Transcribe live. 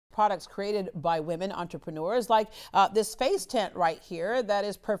products created by women entrepreneurs, like this face tent right here that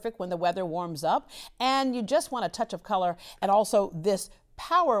is perfect when the weather warms up and you just want a touch of color, and also this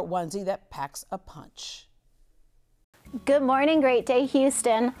power onesie that packs a punch. Good morning, Great Day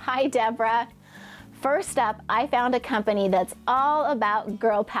Houston. Hi, Deborah. First up, I found a company that's all about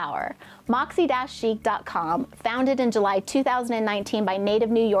girl power. Moxie-chic.com, founded in July 2019 by native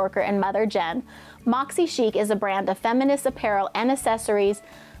New Yorker and mother Jen. Moxie Chic is a brand of feminist apparel and accessories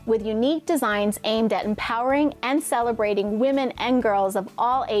with unique designs aimed at empowering and celebrating women and girls of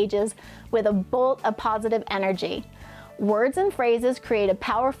all ages with a bolt of positive energy. Words and phrases create a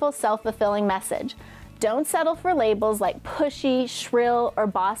powerful, self-fulfilling message. Don't settle for labels like pushy, shrill, or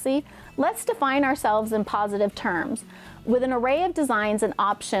bossy. Let's define ourselves in positive terms. With an array of designs and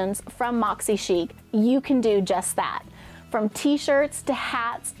options from Moxie Chic, you can do just that. From t-shirts to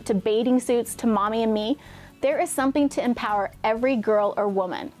hats to bathing suits to mommy and me, there is something to empower every girl or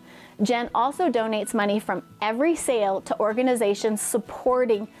woman. Jen also donates money from every sale to organizations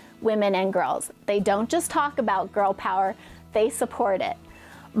supporting women and girls. They don't just talk about girl power, they support it.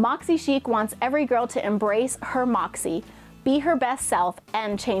 Moxie Chic wants every girl to embrace her moxie, be her best self,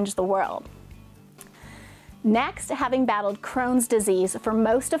 and change the world. Next, having battled Crohn's disease for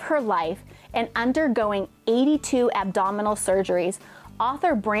most of her life and undergoing 82 abdominal surgeries,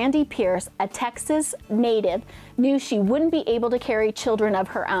 author Brandy Pierce, a Texas native, knew she wouldn't be able to carry children of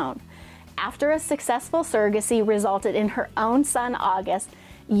her own. After a successful surrogacy resulted in her own son, August,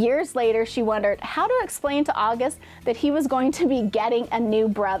 years later, she wondered how to explain to August that he was going to be getting a new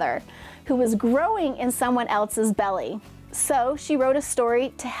brother who was growing in someone else's belly. So she wrote a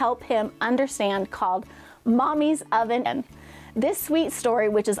story to help him understand called Mommy's Oven. This sweet story,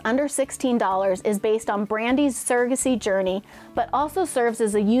 which is under $16, is based on Brandy's surrogacy journey, but also serves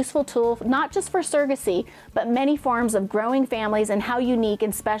as a useful tool not just for surrogacy, but many forms of growing families and how unique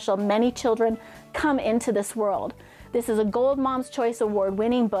and special many children come into this world. This is a Gold Mom's Choice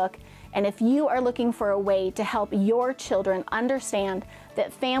Award-winning book, and if you are looking for a way to help your children understand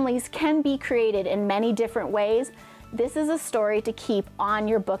that families can be created in many different ways, this is a story to keep on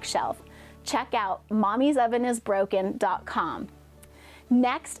your bookshelf. Check out mommysovenisbroken.com.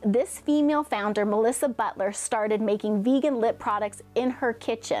 Next, this female founder, Melissa Butler, started making vegan lip products in her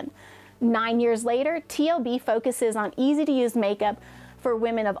kitchen. 9 years later, TLB focuses on easy-to-use makeup for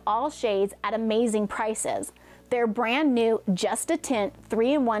women of all shades at amazing prices. Their brand new Just a Tint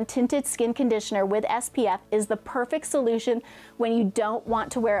 3-in-1 tinted skin conditioner with SPF is the perfect solution when you don't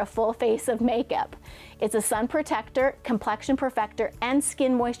want to wear a full face of makeup. It's a sun protector, complexion perfector, and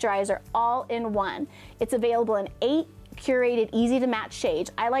skin moisturizer all in one. It's available in 8 curated, easy to match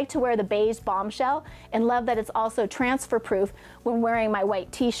shades. I like to wear the beige bombshell and love that it's also transfer proof when wearing my white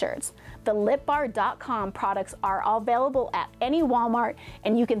t-shirts. The lipbar.com products are all available at any Walmart,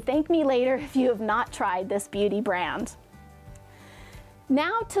 and you can thank me later if you have not tried this beauty brand.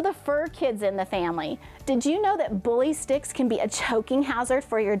 Now to the fur kids in the family. Did you know that bully sticks can be a choking hazard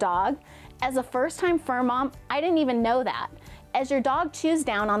for your dog? As a first-time fur mom, I didn't even know that. As your dog chews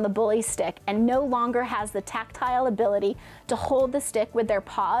down on the bully stick and no longer has the tactile ability to hold the stick with their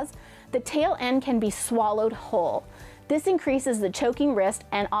paws, the tail end can be swallowed whole. This increases the choking risk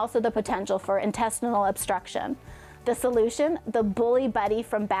and also the potential for intestinal obstruction. The solution? The Bully Buddy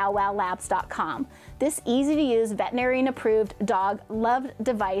from BowWowLabs.com. This easy-to-use, veterinarian-approved, dog-loved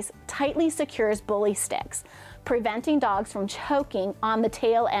device tightly secures bully sticks, preventing dogs from choking on the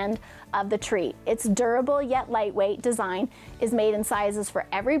tail end of the treat. Its durable yet lightweight design is made in sizes for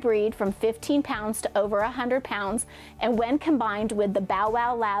every breed from 15 pounds to over 100 pounds, and when combined with the Bow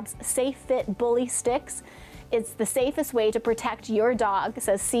Wow Labs Safe Fit Bully Sticks, it's the safest way to protect your dog,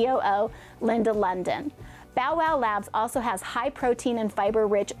 says COO Linda London. Bow Wow Labs also has high protein and fiber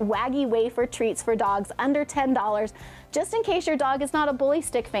rich Waggy wafer treats for dogs under $10, just in case your dog is not a bully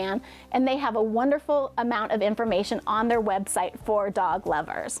stick fan, and they have a wonderful amount of information on their website for dog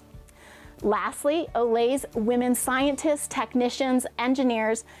lovers. Lastly, Olay's women scientists, technicians,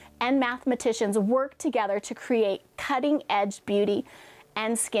 engineers, and mathematicians work together to create cutting-edge beauty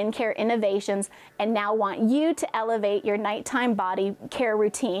and skincare innovations, and now want you to elevate your nighttime body care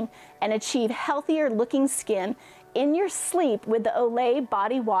routine and achieve healthier looking skin in your sleep with the Olay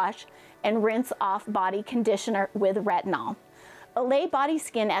Body Wash and Rinse Off Body Conditioner with retinol. Olay Body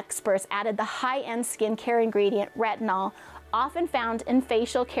Skin experts added the high-end skincare ingredient retinol, often found in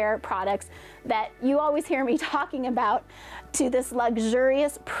facial care products that you always hear me talking about, to this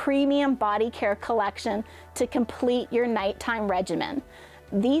luxurious premium body care collection to complete your nighttime regimen.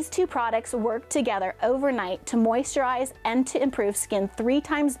 These two products work together overnight to moisturize and to improve skin 3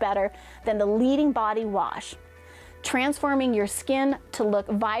 times better than the leading body wash. transforming your skin to look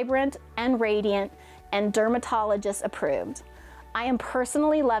vibrant and radiant and dermatologist approved. I am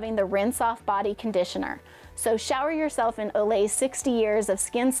personally loving the Rinse Off Body Conditioner. So shower yourself in Olay's 60 years of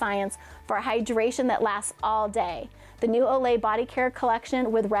skin science for hydration that lasts all day. The new Olay Body Care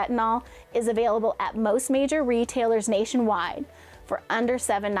Collection with retinol is available at most major retailers nationwide for under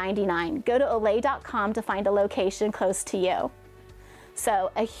 $7.99. Go to olay.com to find a location close to you.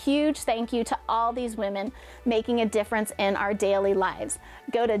 So a huge thank you to all these women making a difference in our daily lives.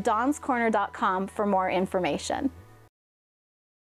 Go to dawnscorner.com for more information.